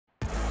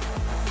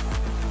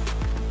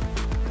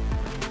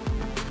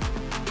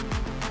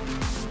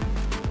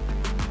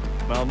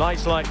Well,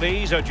 nights like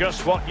these are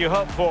just what you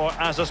hope for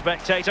as a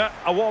spectator.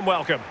 A warm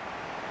welcome.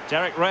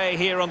 Derek Ray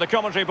here on the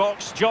commentary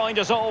box, joined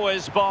as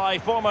always by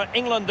former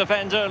England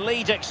defender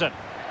Lee Dixon.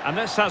 And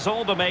this has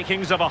all the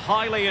makings of a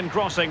highly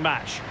engrossing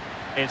match.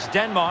 It's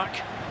Denmark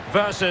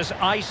versus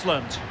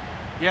Iceland.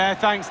 Yeah,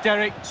 thanks,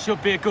 Derek.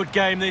 Should be a good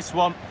game, this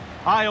one.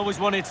 I always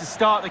wanted to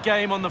start the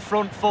game on the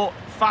front foot,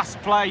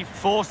 fast play,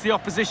 force the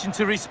opposition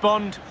to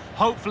respond.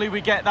 Hopefully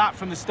we get that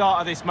from the start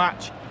of this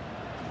match.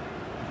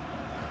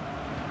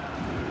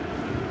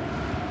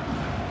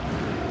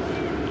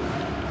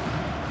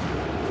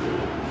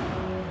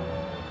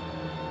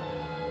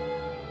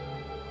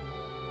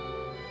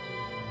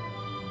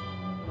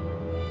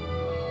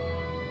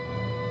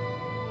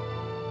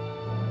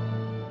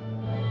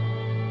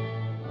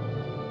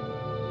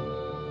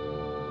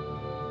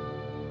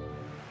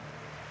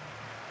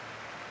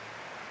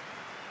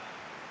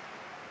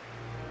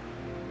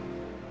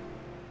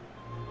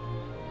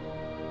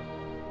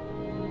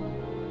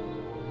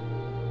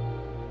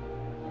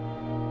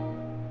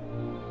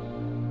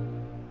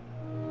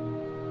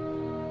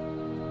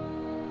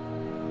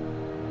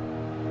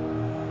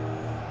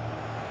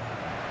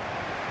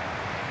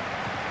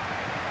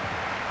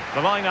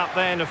 The lineup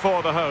then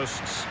for the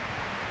hosts.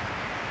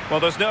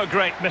 Well, there's no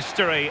great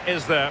mystery,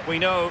 is there? We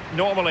know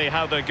normally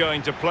how they're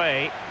going to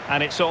play,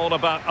 and it's all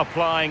about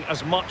applying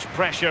as much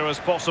pressure as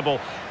possible.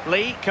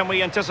 Lee, can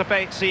we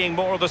anticipate seeing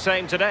more of the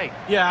same today?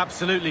 Yeah,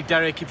 absolutely,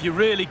 Derek. If you're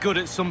really good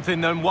at something,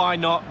 then why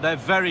not? They're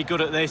very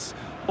good at this.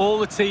 All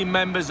the team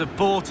members have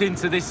bought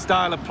into this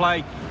style of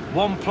play.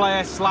 One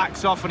player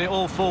slacks off and it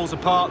all falls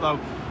apart, though.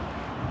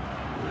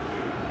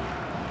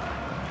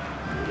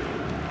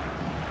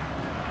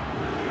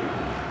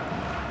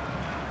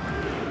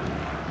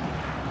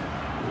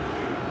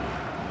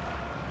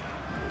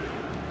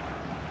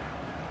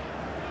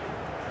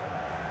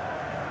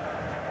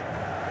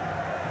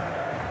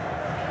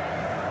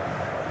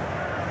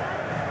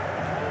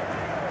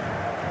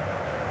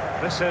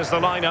 This is the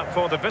lineup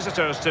for the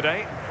visitors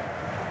today.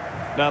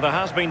 Now, there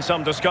has been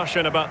some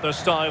discussion about their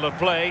style of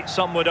play.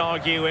 Some would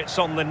argue it's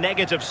on the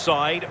negative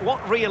side.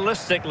 What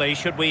realistically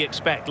should we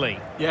expect, Lee?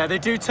 Yeah, they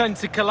do tend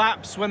to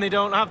collapse when they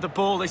don't have the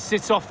ball. They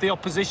sit off the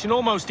opposition,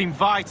 almost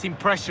inviting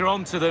pressure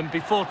onto them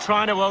before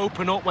trying to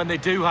open up when they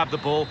do have the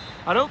ball.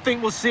 I don't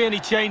think we'll see any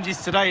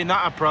changes today in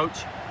that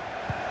approach.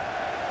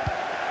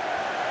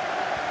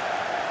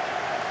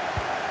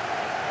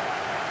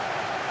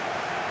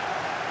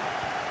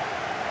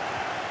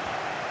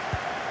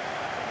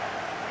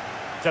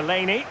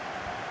 Delaney.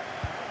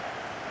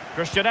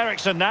 Christian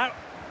Eriksen now.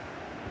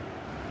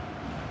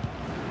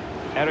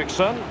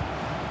 Eriksen.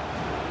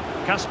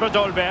 Kasper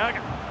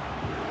Dolberg.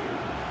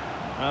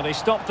 And he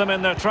stopped them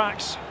in their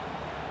tracks.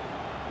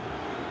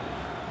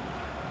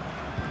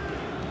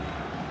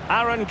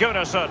 Aaron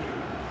Gunnarsson.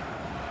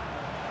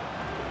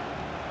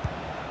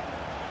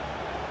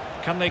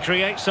 Can they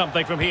create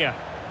something from here?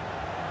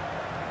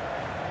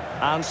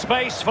 And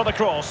space for the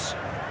cross.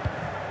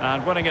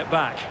 And winning it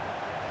back.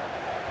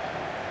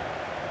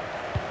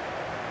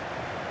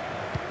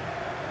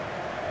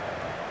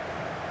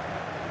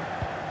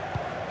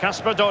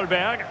 Kasper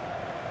Dolberg.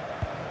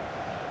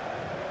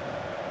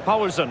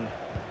 Poulsen.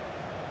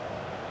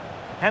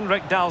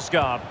 Henrik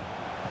Dalsgaard.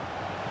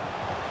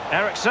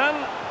 Eriksen.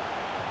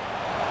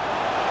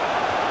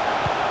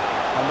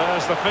 And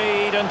there's the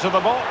feed into the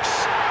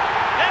box.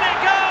 In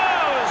it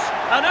goes!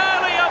 An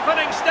early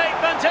opening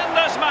statement in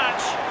this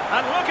match.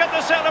 And look at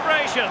the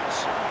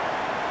celebrations.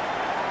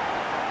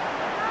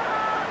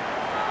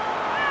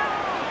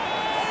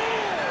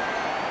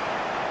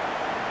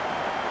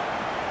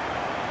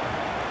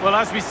 Well,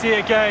 as we see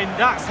again,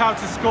 that's how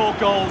to score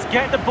goals.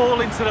 Get the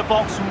ball into the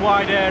box from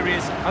wide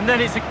areas, and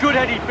then it's a good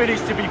headed finish,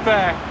 to be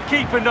fair.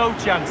 Keeper no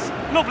chance.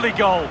 Lovely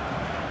goal.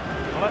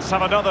 Well, let's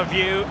have another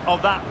view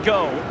of that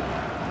goal.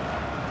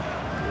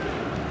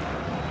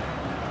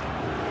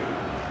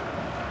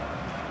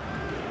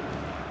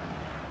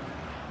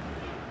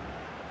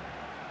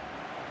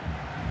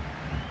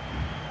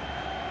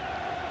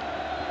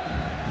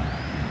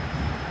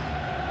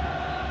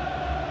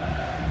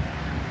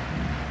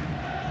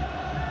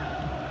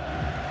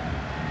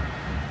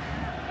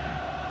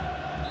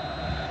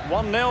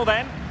 One 0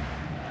 then.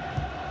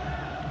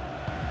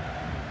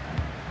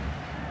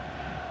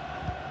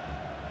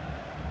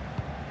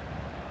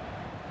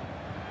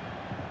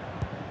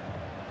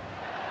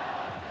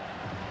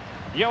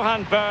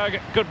 Johan Berg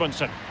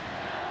Gudmundsson.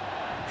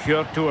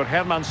 Hjörtur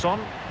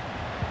Hermansson.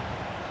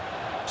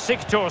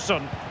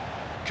 Sigthorsson.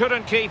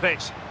 Couldn't keep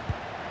it.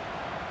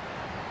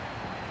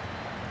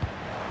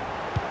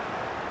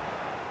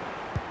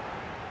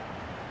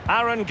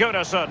 Aaron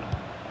Gunnarsson.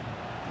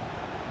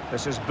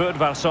 This is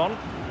Bödvarsson.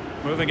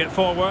 Moving it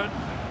forward.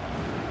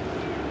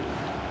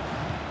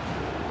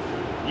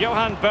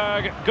 Johan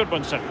Berg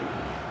Gudmundsson.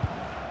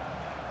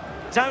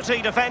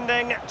 Doughty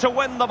defending to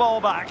win the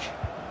ball back.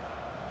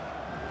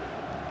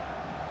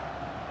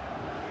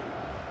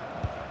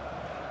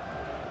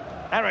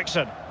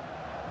 Eriksen.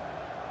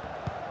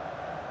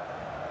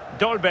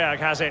 Dolberg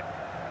has it.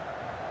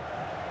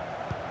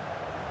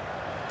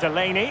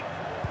 Delaney.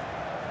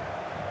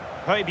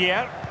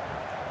 Højbjerg.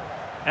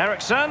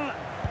 Eriksson.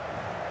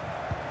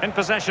 In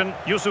possession,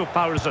 Yusuf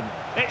Paulsen.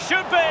 It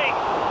should be!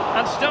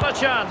 And still a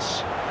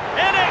chance.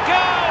 In it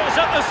goes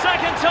at the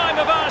second time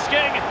of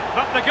asking,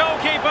 but the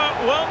goalkeeper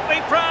won't be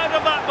proud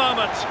of that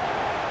moment.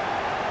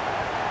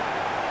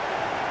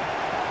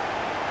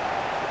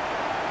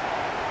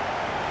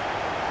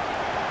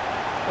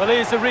 Well,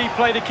 here's the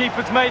replay. The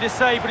keeper's made a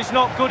save, but it's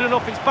not good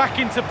enough. It's back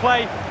into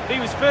play. He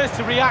was first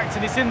to react,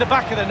 and it's in the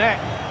back of the net.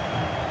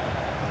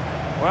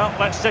 Well,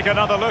 let's take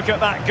another look at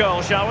that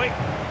goal, shall we?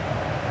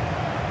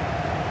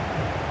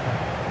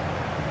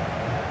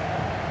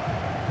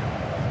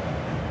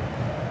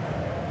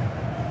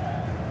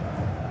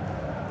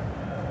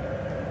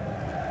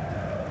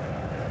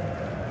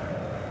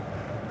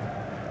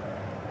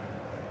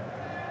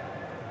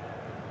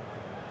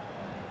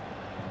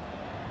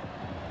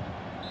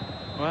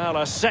 Well,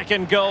 a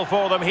second goal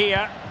for them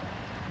here.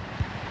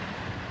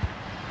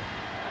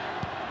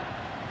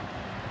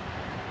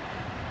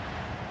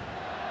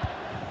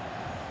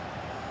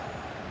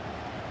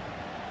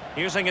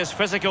 Using his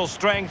physical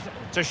strength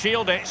to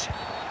shield it.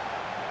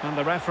 And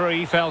the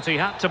referee felt he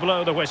had to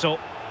blow the whistle.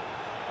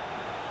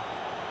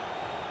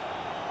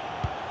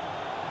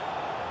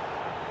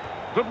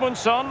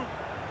 Gudmundsson.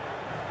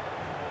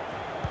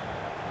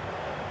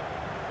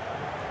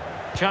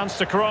 Chance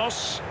to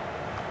cross.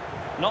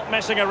 Not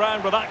messing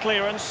around with that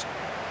clearance.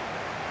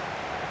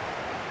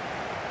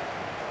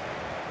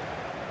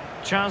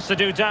 Chance to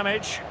do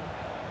damage.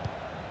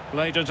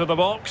 Played into the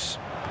box.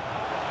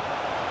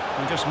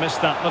 And just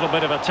missed that little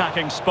bit of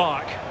attacking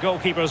spark.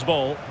 Goalkeeper's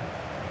ball.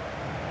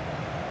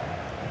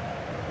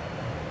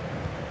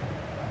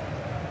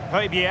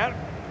 Højbjerg.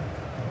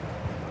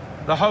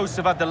 The hosts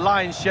have had the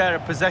lion's share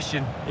of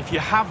possession. If you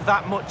have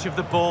that much of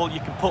the ball, you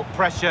can put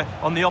pressure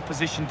on the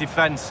opposition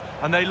defence.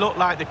 And they look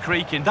like they're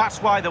creaking.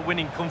 That's why they're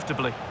winning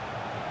comfortably.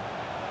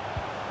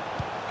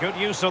 Good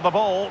use of the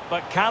ball,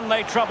 but can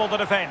they trouble the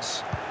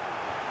defence?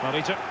 Well,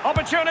 he took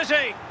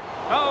opportunity.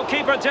 Oh,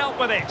 keeper dealt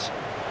with it.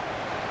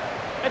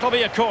 It'll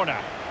be a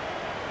corner.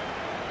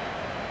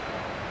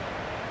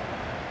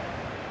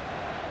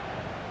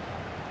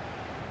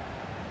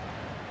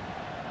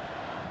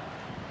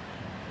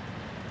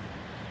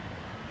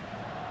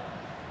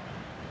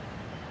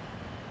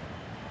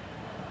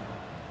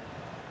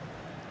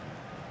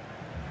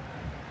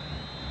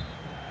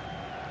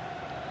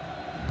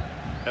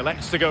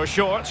 Elects to go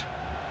short.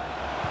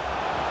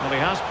 Well, he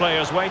has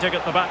players waiting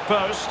at the back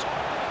post.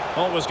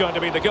 Always going to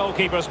be the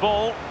goalkeeper's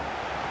ball.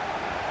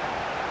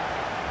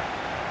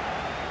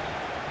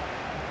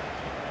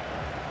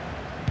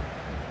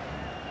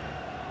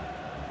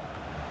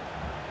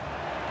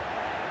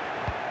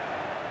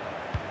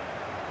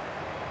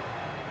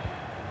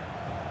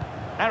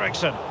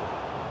 Eriksson.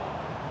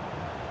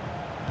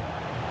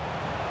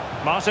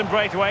 Martin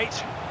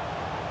Braithwaite.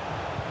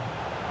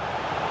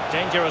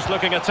 Dangerous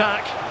looking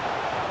attack.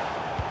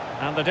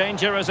 And the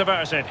danger is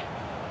averted.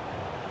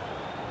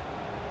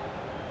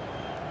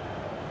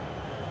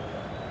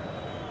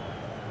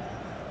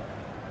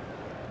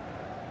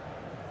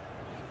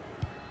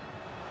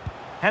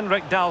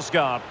 Henrik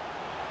Dalsgaard.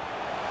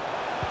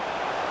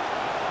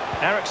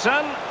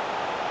 Eriksson.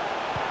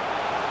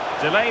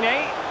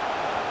 Delaney.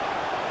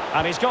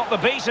 And he's got the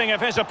beating of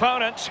his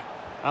opponent.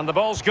 And the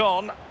ball's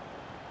gone.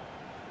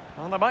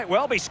 Well, there might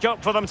well be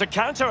scope for them to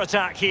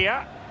counter-attack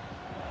here.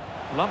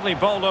 Lovely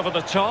ball over the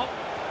top.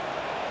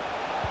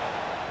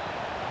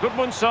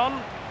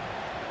 Gudmundsson.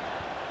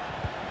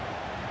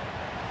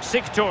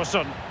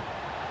 Sigthorsson.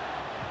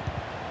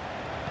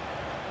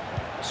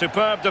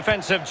 Superb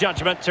defensive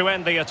judgment to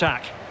end the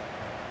attack.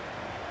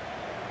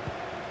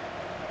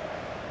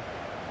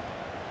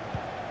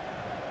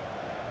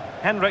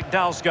 Henrik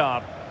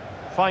Dalsgaard.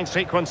 Fine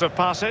sequence of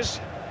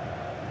passes.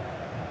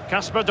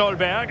 Kasper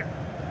Dolberg.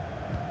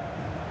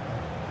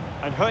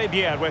 And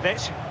Højbjerg with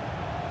it.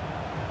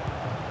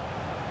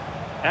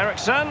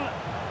 Eriksson.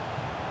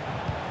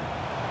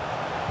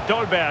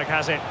 Dolberg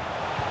has it.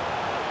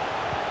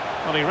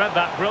 Well, he read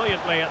that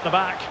brilliantly at the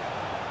back.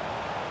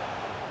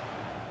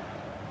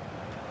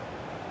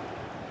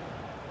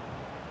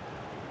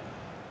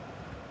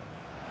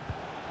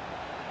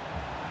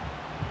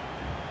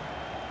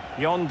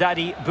 Jon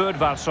Daddy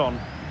Bödvarsson.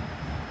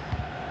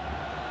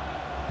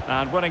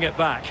 And winning it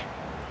back.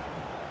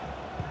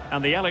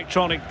 And the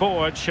electronic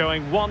board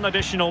showing 1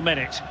 additional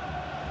minute.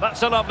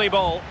 That's a lovely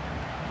ball.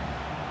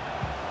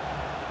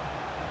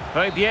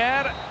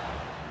 Højbjerg.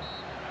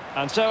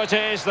 And so it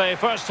is, the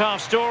first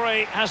half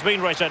story has been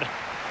written.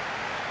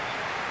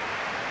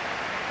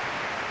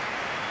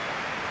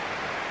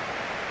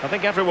 I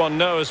think everyone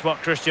knows what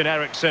Christian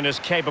Eriksen is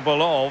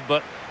capable of,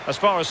 but as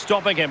far as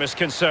stopping him is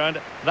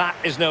concerned, that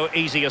is no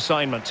easy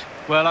assignment.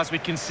 Well, as we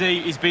can see,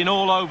 he's been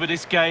all over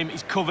this game.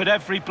 He's covered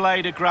every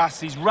blade of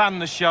grass. He's ran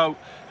the show.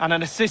 And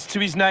an assist to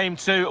his name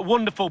too. A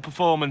wonderful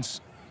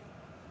performance.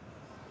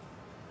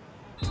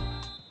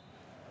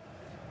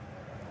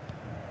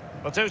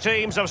 The two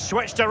teams have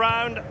switched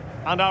around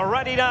and are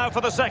ready now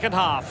for the second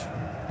half.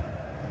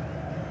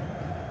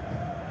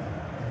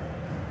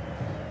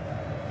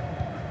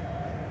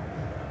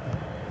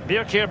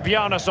 Birkir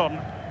Bjarnason.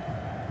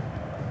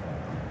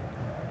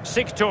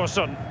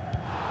 Sigthorsson.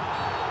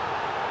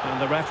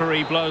 And the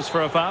referee blows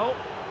for a foul.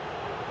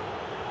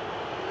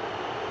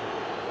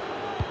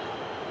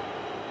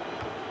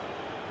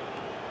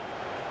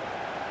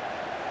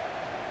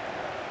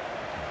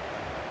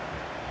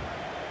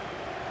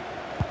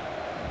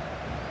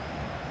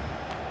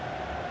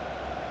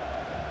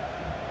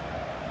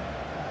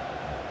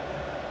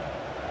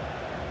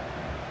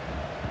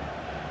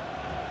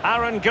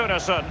 Aaron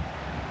Gunnarsson.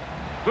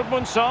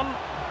 Gudmundsson.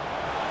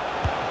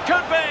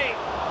 Could be!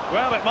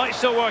 Well, it might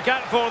still work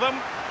out for them.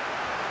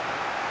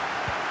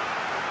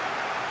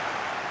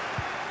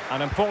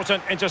 An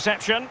important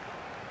interception.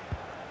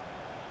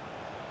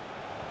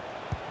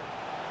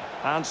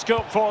 And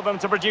scope for them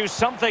to produce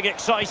something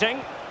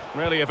exciting.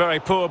 Really a very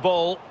poor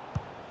ball.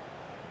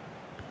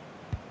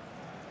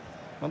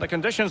 Well, the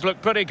conditions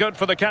look pretty good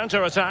for the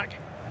counter-attack.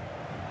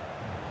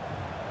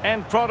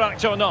 End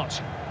product or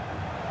not.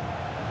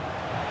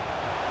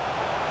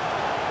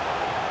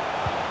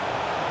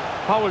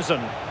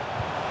 Poulsen.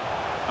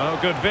 Oh,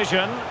 good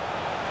vision.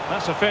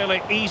 That's a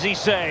fairly easy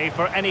save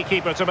for any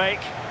keeper to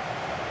make.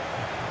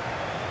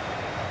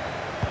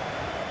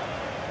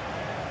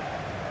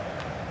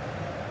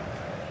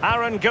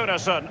 Aaron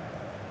Gunnarsson.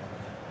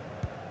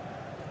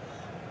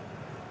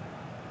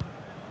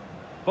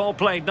 Ball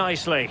played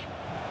nicely.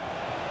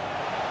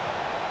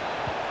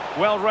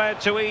 Well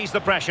read to ease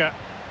the pressure.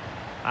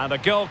 And a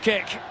goal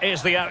kick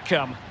is the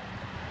outcome.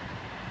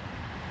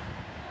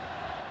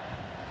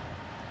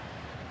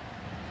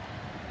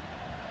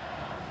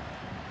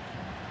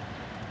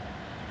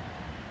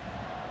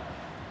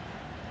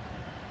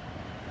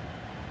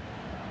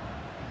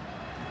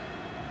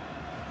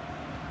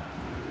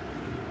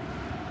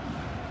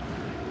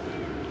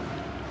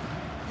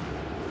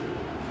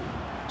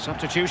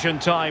 Substitution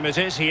time it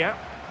is here.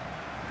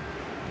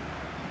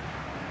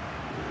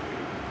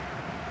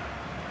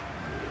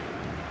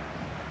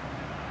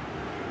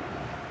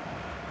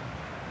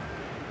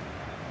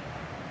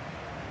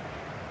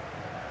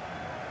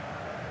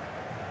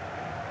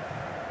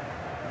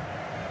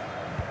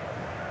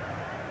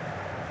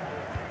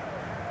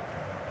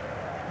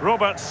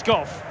 Robert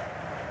Skoff.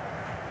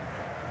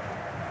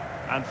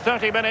 And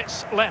 30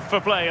 minutes left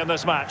for play in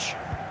this match.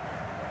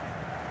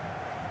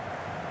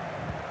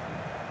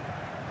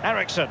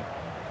 Eriksson.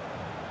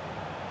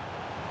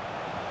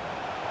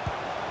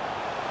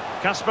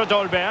 Kasper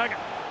Dolberg.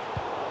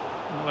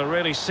 Well, a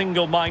really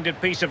single-minded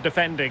piece of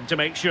defending to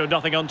make sure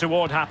nothing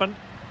untoward happened.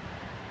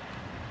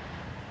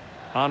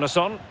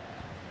 Arnason.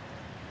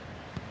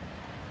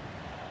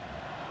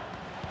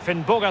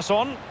 Finn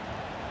Bogason.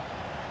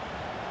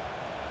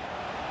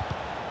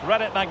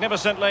 Read it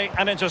magnificently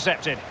and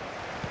intercepted.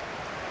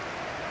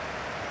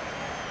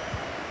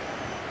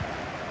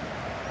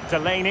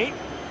 Delaney.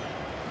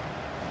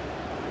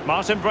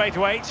 Martin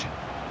Braithwaite.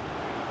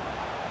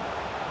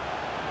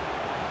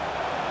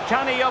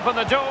 Can he open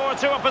the door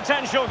to a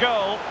potential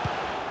goal?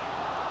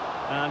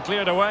 And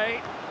cleared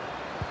away.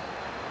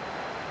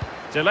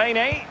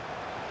 Delaney.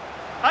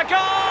 A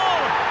goal!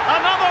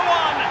 Another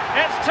one!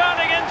 It's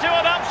turning into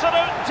an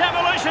absolute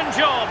demolition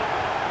job.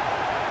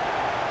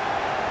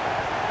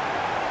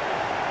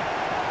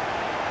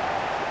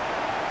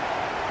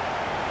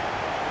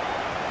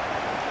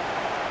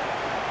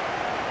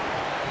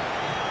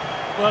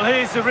 Well,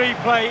 here's the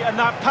replay, and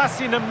that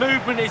passing and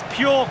movement is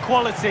pure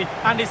quality,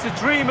 and it's a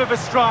dream of a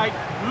strike.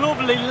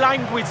 Lovely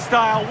languid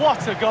style.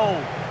 What a goal.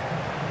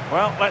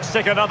 Well, let's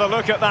take another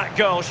look at that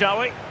goal, shall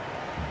we?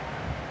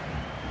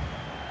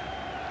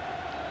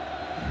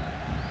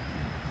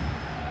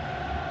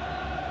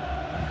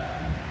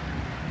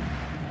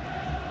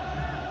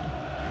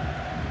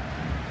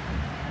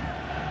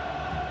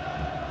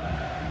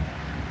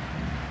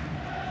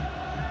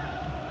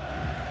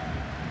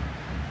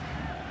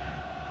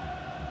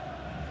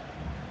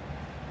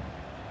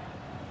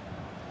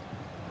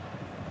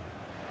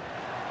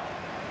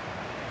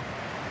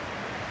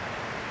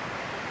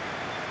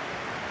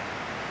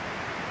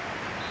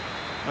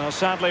 Well,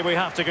 sadly, we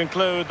have to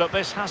conclude that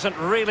this hasn't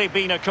really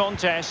been a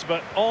contest,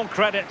 but all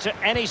credit to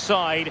any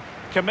side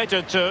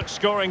committed to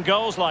scoring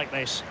goals like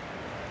this.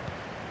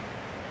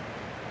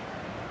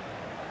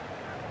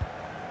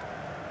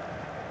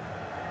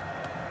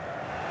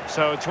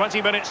 So,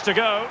 20 minutes to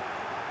go.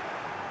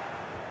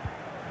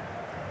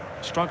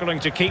 Struggling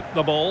to keep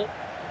the ball.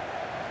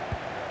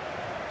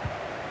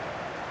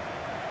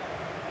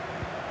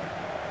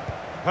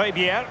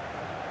 Højbjerg.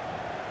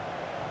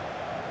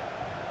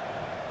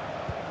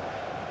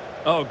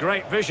 Oh,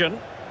 great vision.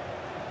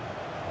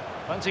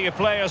 Plenty of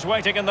players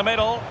waiting in the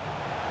middle.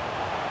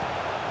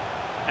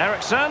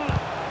 Eriksson.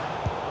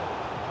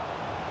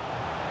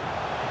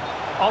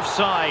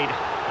 Offside,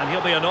 and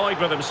he'll be annoyed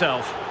with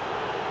himself.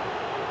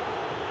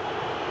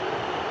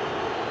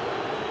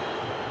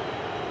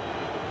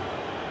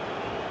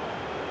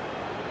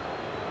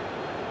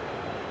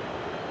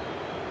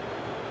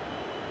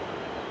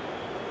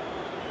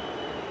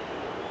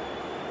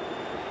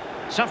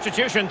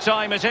 Substitution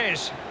time it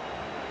is.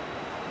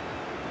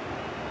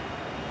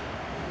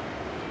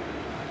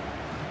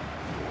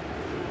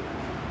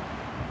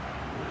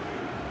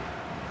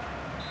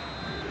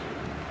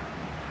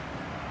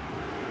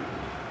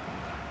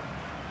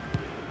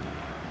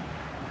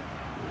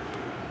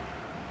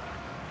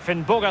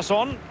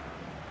 Finnbogason.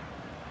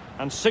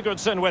 And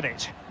Sigurdsson with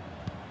it.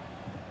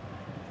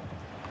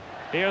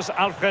 Here's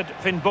Alfred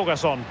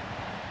Finnbogason.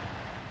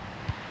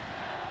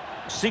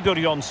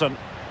 Sigurjonsson.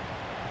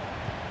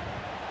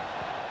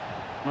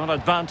 Not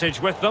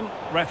advantage with them.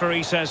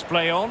 Referee says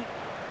play on.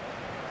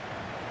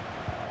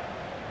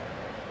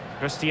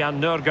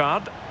 Christian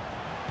Nørgaard.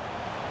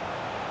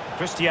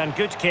 Christian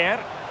Gudkjær.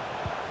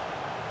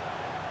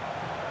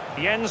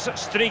 Jens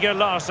Striger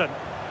Larsen.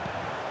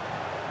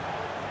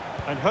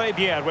 And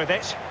Højbjerg with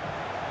it.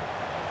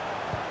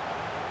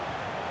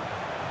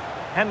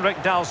 Henrik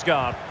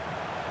Dalsgaard.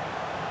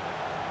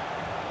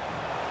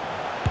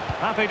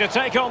 Happy to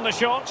take on the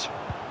shot,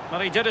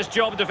 but he did his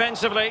job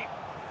defensively.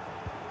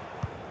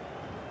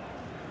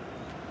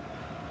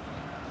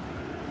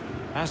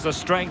 Has the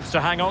strength to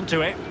hang on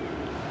to it.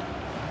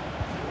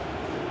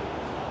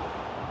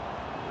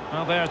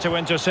 Well, there to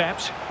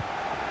intercept.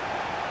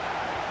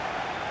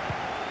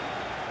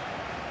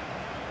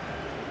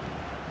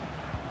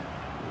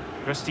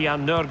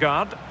 Christian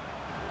Nørgaard.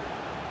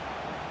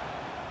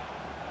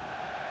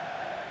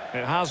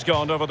 It has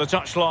gone over the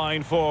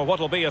touchline for what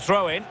will be a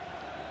throw-in.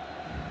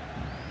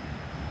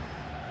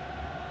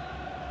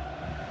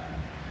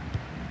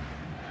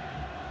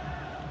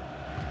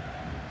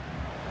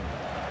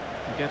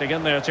 Getting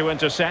in there to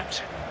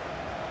intercept.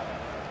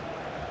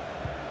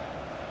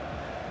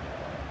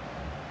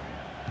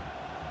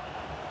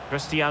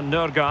 Christian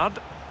Nørgaard.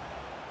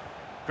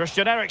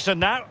 Christian Eriksen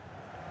now.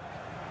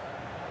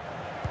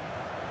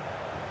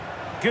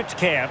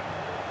 Gudkjær.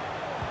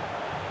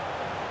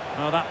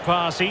 Oh, that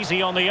pass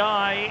easy on the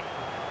eye.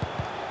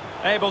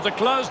 Able to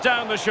close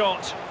down the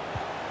shot.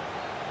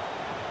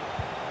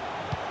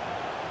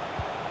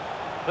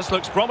 This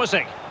looks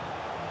promising.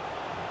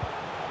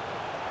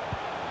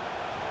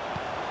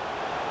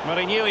 But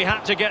he knew he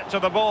had to get to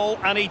the ball,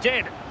 and he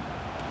did.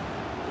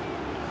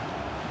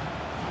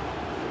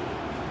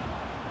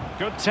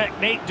 Good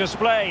technique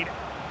displayed.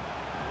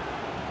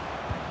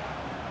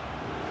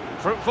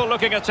 Fruitful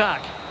looking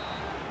attack.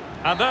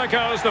 And there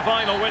goes the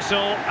final whistle,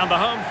 and the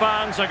home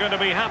fans are going to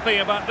be happy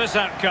about this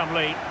outcome,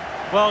 Lee.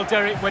 Well,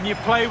 Derek, when you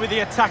play with the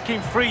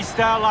attacking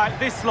freestyle like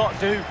this lot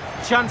do,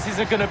 chances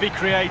are going to be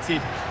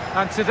created.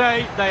 And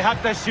today, they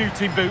had their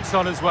shooting boots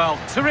on as well.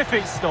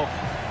 Terrific stuff.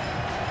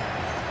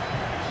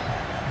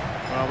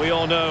 Well, we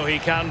all know he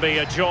can be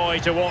a joy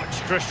to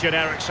watch, Christian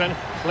Eriksen.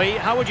 Lee,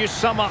 how would you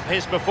sum up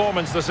his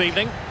performance this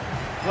evening?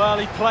 Well,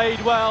 he played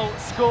well,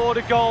 scored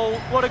a goal.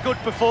 What a good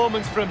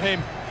performance from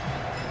him.